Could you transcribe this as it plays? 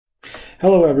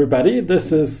Hello everybody,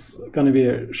 this is going to be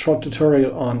a short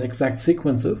tutorial on exact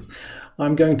sequences.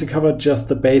 I'm going to cover just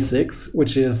the basics,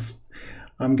 which is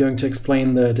I'm going to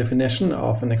explain the definition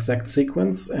of an exact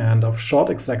sequence and of short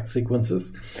exact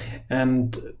sequences,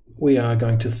 and we are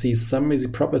going to see some easy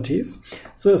properties.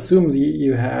 So assume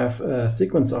you have a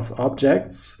sequence of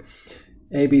objects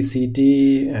A, B, C,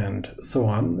 D, and so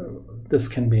on. This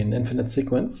can be an infinite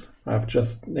sequence. I've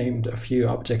just named a few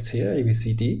objects here, A, B,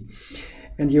 C, D.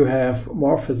 And you have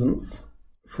morphisms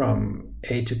from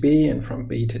A to B and from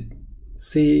B to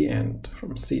C and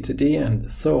from C to D and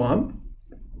so on.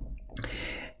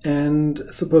 And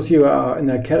suppose you are in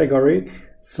a category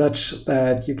such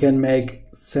that you can make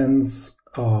sense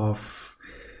of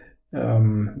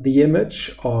the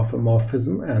image of a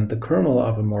morphism and the kernel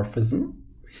of a morphism.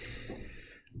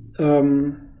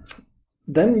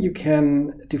 Then you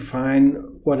can define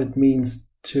what it means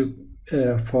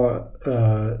for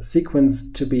a sequence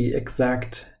to be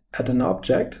exact at an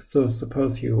object. So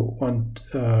suppose you want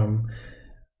a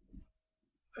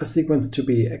sequence to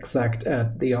be exact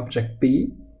at the object B.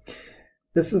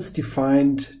 This is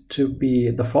defined to be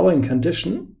the following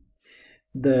condition.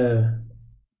 The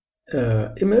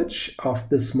image of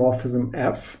this morphism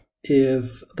F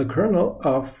is the kernel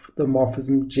of the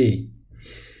morphism G.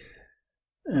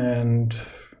 And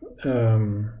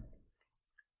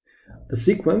the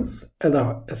sequence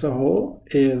as a whole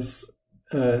is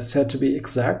said to be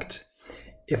exact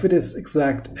if it is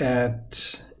exact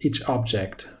at each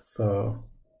object. So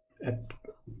at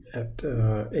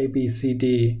A, B, C,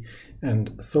 D,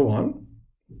 and so on.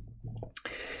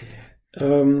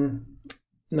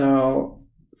 Now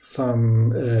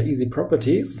some easy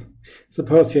properties.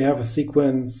 Suppose you have a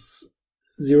sequence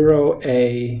 0,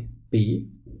 A, B.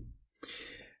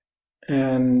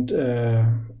 And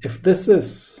if this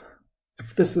is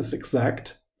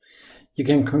exact, you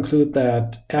can conclude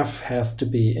that F has to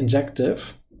be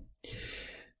injective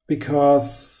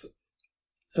because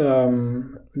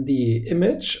the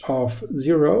image of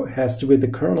 0 has to be the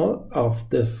kernel of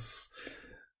this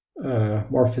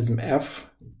morphism F.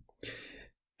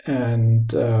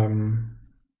 And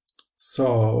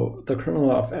so the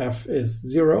kernel of F is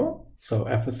 0, so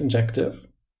F is injective.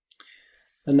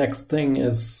 The next thing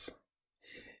is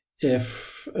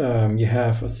if you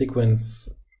have a sequence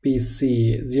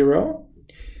BC0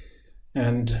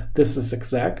 and this is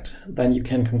exact, then you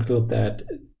can conclude that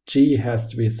G has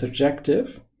to be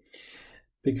surjective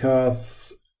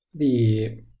because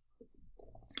the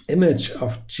image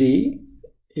of G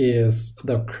is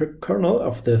the kernel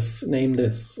of this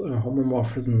nameless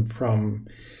homomorphism from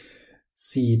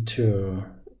C to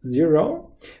 0.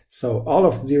 So all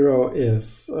of 0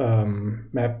 is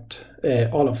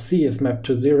all of C is mapped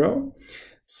to 0.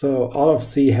 So all of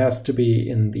C has to be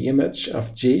in the image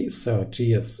of G. So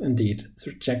G is indeed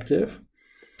surjective.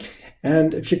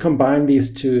 And if you combine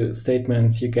these two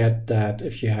statements, you get that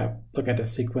if you look at a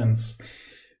sequence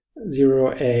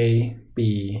 0A,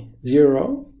 B,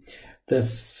 0,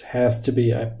 this has to be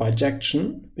a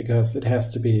bijection because it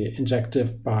has to be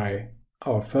injective by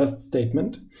our first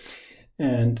statement.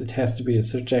 And it has to be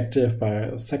surjective by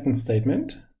a second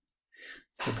statement.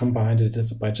 So combined, it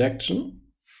is a bijection.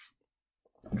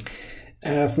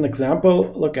 As an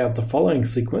example, look at the following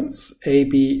sequence, A,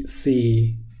 B,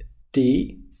 C,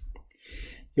 D.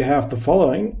 You have the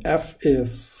following. F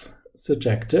is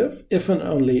surjective if and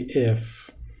only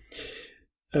if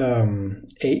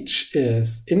H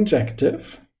is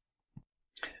injective.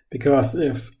 Because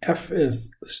if F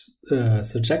is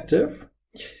surjective,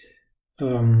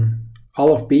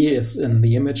 all of B is in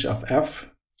the image of F,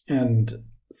 and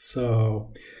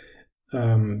so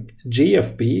G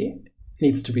of B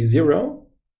needs to be 0,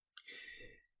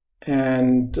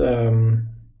 and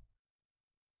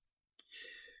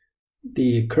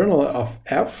the kernel of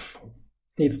F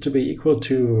needs to be equal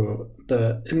to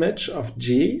the image of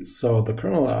G, so the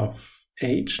kernel of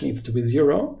H needs to be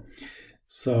 0,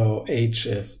 so H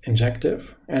is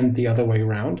injective, and the other way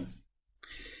around.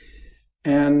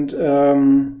 And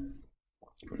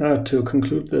now to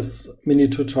conclude this mini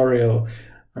tutorial,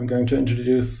 I'm going to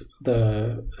introduce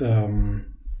the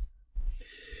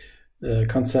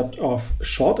concept of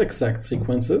short exact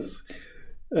sequences.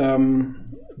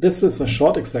 This is a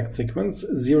short exact sequence,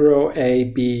 0,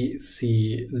 A, B,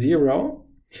 C, 0.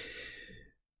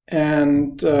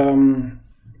 And you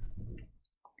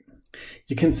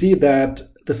can see that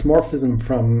this morphism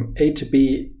from A to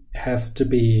B has to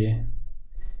be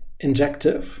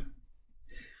injective.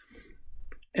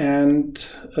 And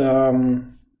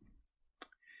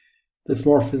this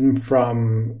morphism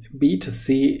from B to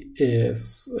C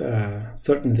is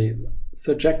certainly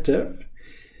surjective.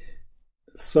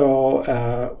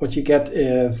 So what you get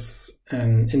is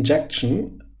an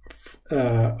injection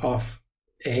of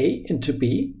A into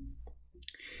B,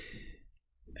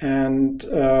 and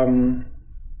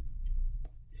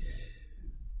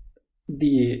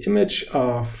the image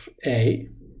of A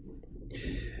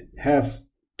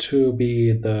has to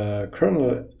be the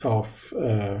kernel of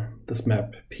this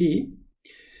map P.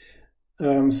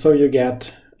 So you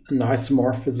get an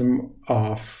isomorphism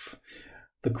of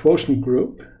the quotient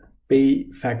group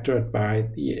B factored by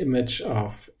the image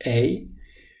of A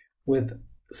with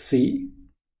C.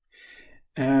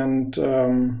 And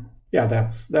yeah,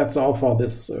 that's all for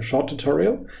this short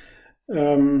tutorial.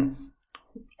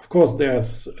 Of course,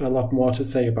 there's a lot more to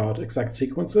say about exact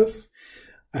sequences.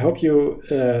 I hope you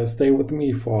stay with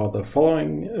me for the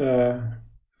following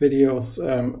videos.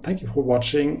 Thank you for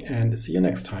watching, and see you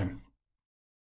next time.